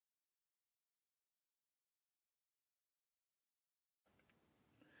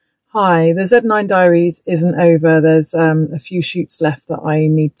Hi, the Z9 Diaries isn't over. There's a few shoots left that I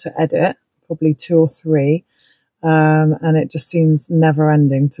need to edit, probably 2 or 3. And it just seems never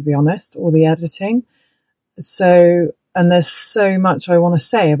ending, to be honest, all the editing. So, and there's so much I want to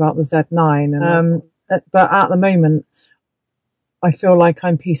say about the Z9. But at the moment, I feel like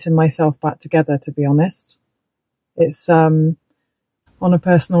I'm piecing myself back together, to be honest. It's, on a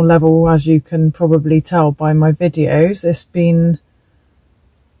personal level, as you can probably tell by my videos, it's been,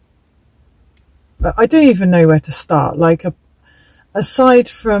 I don't even know where to start. Like, aside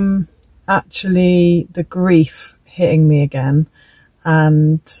from actually the grief hitting me again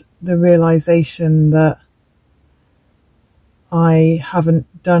and the realization that I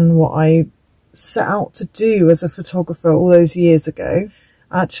haven't done what I set out to do as a photographer all those years ago,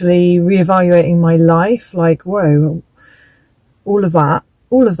 actually reevaluating my life, like, whoa, all of that.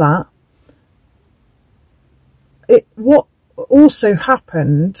 What also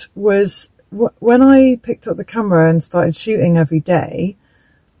happened was, when I picked up the camera and started shooting every day,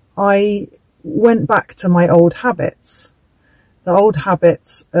 I went back to my old habits. The old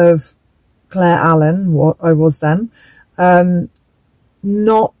habits of Claire Allen, what I was then.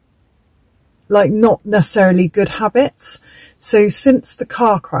 Not necessarily good habits. So since the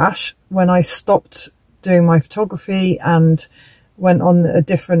car crash, when I stopped doing my photography and went on a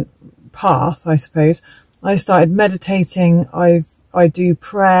different path, I suppose, I started meditating. I do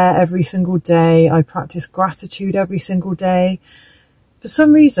prayer every single day. I practice gratitude every single day. For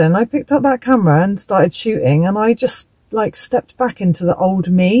some reason, I picked up that camera and started shooting, and I just like stepped back into the old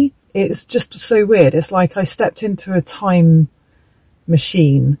me. It's just so weird. It's like I stepped into a time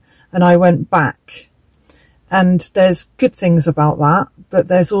machine and I went back. And there's good things about that, but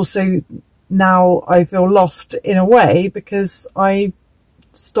there's also, now I feel lost in a way because I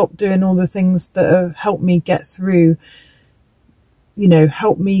stopped doing all the things that have helped me get through, you know,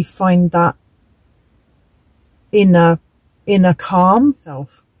 help me find that inner calm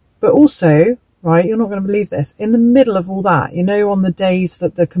self. But also, right, you're not going to believe this, in the middle of all that, you know, on the days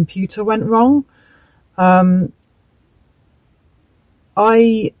that the computer went wrong, I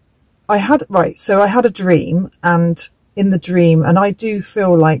had a dream, and in the dream, and I do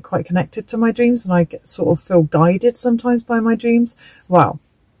feel like quite connected to my dreams, and I sort of feel guided sometimes by my dreams. Well,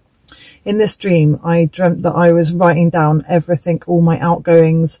 in this dream, I dreamt that I was writing down everything, all my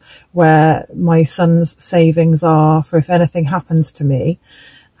outgoings, where my son's savings are for if anything happens to me.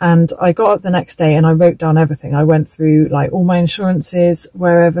 And I got up the next day and I wrote down everything. I went through like all my insurances,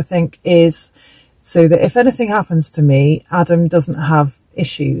 where everything is, so that if anything happens to me, Adam doesn't have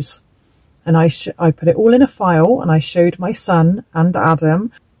issues. And I put it all in a file, and I showed my son and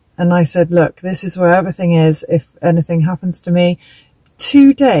Adam, and I said, look, this is where everything is if anything happens to me.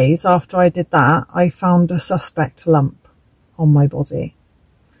 2 days after I did that, I found a suspect lump on my body.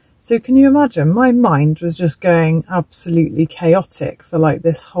 So can you imagine? My mind was just going absolutely chaotic for like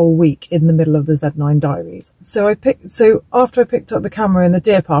this whole week in the middle of the Z9 Diaries. So after I picked up the camera in the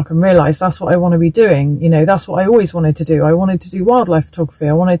deer park and realised that's what I want to be doing, you know, that's what I always wanted to do. I wanted to do wildlife photography.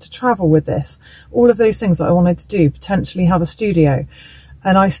 I wanted to travel with this. All of those things that I wanted to do, potentially have a studio.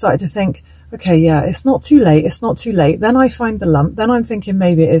 And I started to think, okay, yeah, it's not too late. It's not too late. Then I find the lump. Then I'm thinking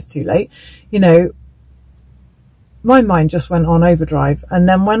maybe it is too late. You know, my mind just went on overdrive. And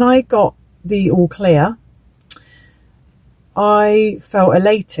then when I got the all clear, I felt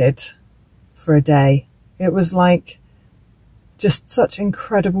elated for a day. It was like just such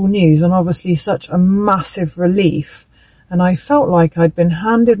incredible news, and obviously such a massive relief. And I felt like I'd been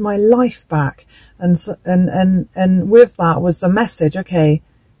handed my life back. And with that was the message, okay,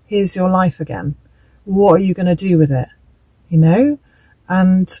 here's your life again. What are you going to do with it? You know?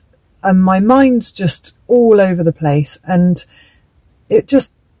 And my mind's just all over the place. And it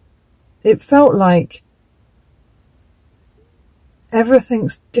felt like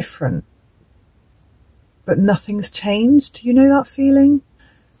everything's different, but nothing's changed. You know that feeling?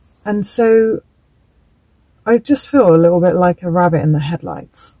 And so I just feel a little bit like a rabbit in the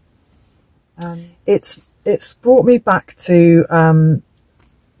headlights. It's brought me back to,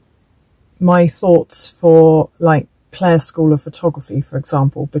 my thoughts for like Claire's School of Photography, for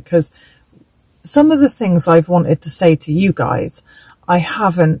example, because some of the things I've wanted to say to you guys,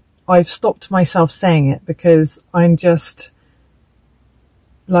 I've stopped myself saying it because I'm just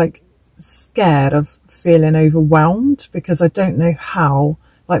like scared of feeling overwhelmed, because I don't know how,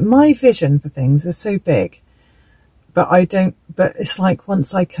 like my vision for things is so big, but it's like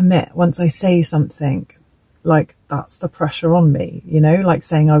once I commit, once I say something, like that's the pressure on me, you know, like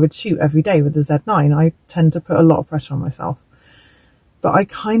saying I would shoot every day with the Z9. I tend to put a lot of pressure on myself, but I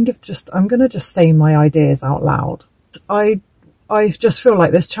kind of I'm going to just say my ideas out loud. I I just feel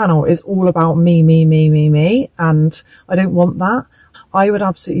like this channel is all about me, and I don't want that. I would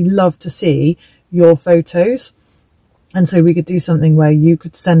absolutely love to see your photos. And so we could do something where you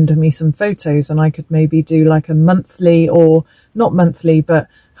could send me some photos and I could maybe do like a monthly, or not monthly, but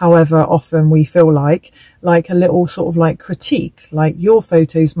however often we feel like a little sort of like critique, like your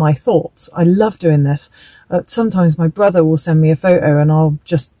photos, my thoughts. I love doing this. Sometimes my brother will send me a photo and I'll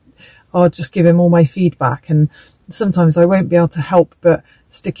just give him all my feedback. And sometimes I won't be able to help but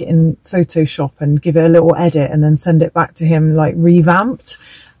stick it in Photoshop and give it a little edit and then send it back to him like revamped.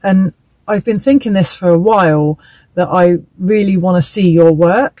 And I've been thinking this for a while, that I really want to see your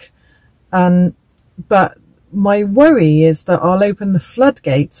work. But my worry is that I'll open the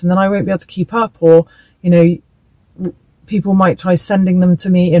floodgates and then I won't be able to keep up, or, you know, people might try sending them to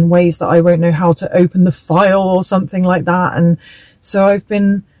me in ways that I won't know how to open the file or something like that. And so I've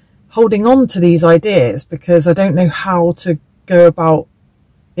been holding on to these ideas because I don't know how to go about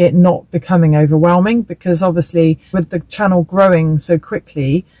it not becoming overwhelming, because obviously with the channel growing so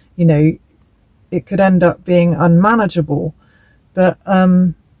quickly, you know, it could end up being unmanageable. But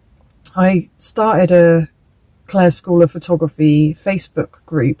I started a Claire's School of Photography Facebook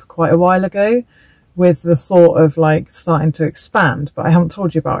group quite a while ago with the thought of like starting to expand, but I haven't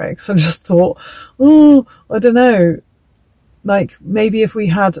told you about it because I just thought, oh, I don't know, like maybe if we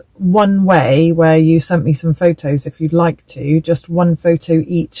had one way where you sent me some photos, if you'd like to, just one photo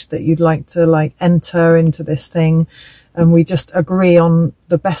each that you'd like to like enter into this thing, and we just agree on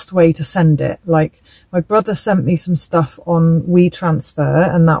the best way to send it. Like my brother sent me some stuff on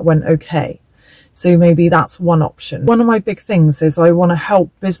WeTransfer and that went okay. So maybe that's one option. One of my big things is I want to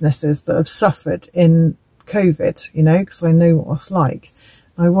help businesses that have suffered in COVID, you know, because I know what it's like.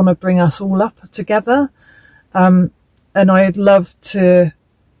 I want to bring us all up together. And I'd love to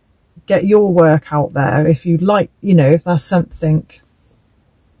get your work out there if you'd like, you know, if that's something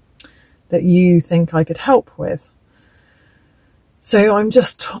that you think I could help with. So I'm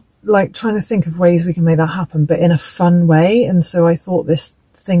just like trying to think of ways we can make that happen, but in a fun way. And so I thought this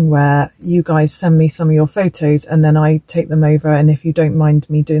thing where you guys send me some of your photos and then I take them over, and if you don't mind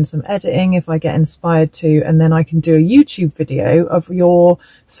me doing some editing, if I get inspired to, and then I can do a YouTube video of your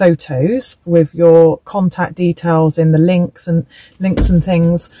photos with your contact details in the links and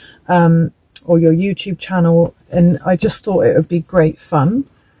things, or your YouTube channel. And I just thought it would be great fun.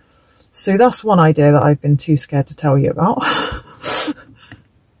 So that's one idea that I've been too scared to tell you about.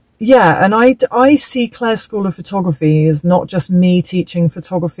 Yeah, and I see Claire's School of Photography as not just me teaching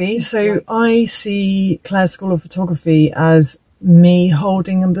photography. So I see Claire's School of Photography as me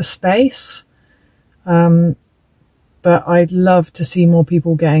holding the space. But I'd love to see more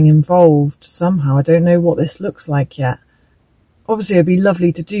people getting involved somehow. I don't know what this looks like yet. Obviously, it'd be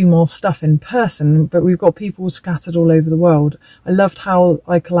lovely to do more stuff in person, but we've got people scattered all over the world. I loved how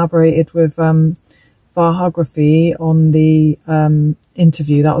I collaborated with Varhography on the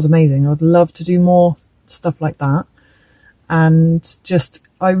interview. That was amazing. I'd love to do more stuff like that. And just,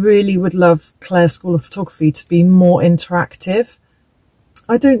 I really would love Claire's School of Photography to be more interactive.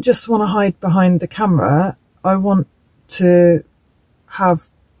 I don't just want to hide behind the camera. I want to have,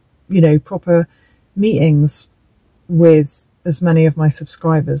 you know, proper meetings with as many of my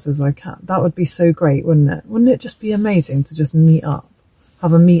subscribers as I can. That would be so great, wouldn't it? Wouldn't it just be amazing to just meet up,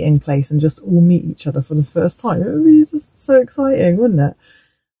 have a meeting place and just all meet each other for the first time? It would be just so exciting, wouldn't it?